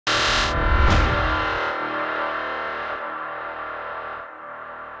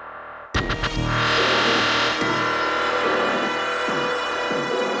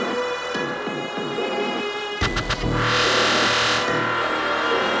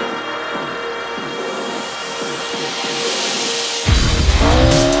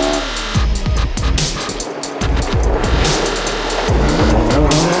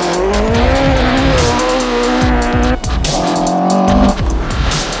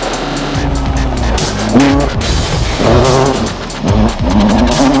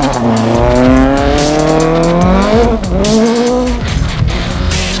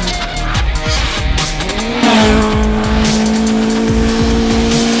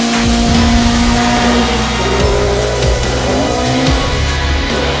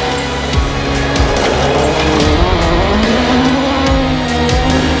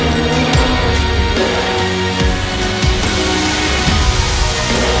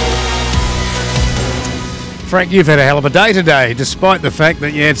Frank, you've had a hell of a day today, despite the fact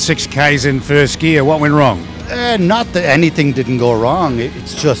that you had 6Ks in first gear. What went wrong? Not that anything didn't go wrong.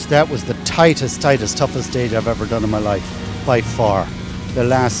 It's just that was the tightest, toughest stage I've ever done in my life, by far. The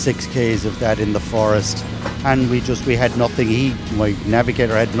last 6Ks of that in the forest, and we had nothing. My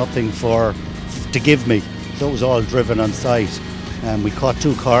navigator had nothing to give me, so it was all driven on sight. And we caught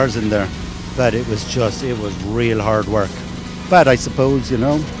 2 cars in there, but it was real hard work. But I suppose,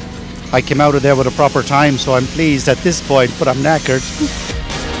 I came out of there with a proper time, so I'm pleased at this point, but I'm knackered.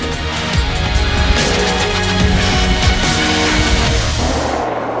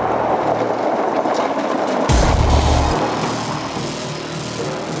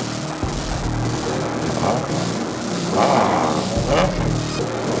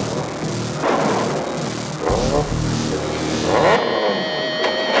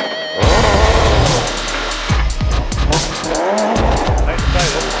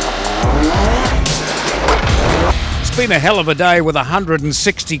 It's been a hell of a day with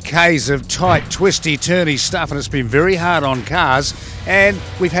 160 Ks of tight, twisty, turny stuff, and it's been very hard on cars. And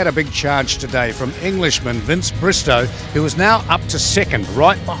we've had a big charge today from Englishman Vince Bristow, who is now up to second,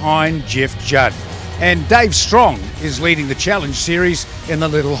 right behind Jeff Judd. And Dave Strong is leading the Challenge Series in the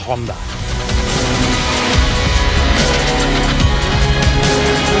little Honda.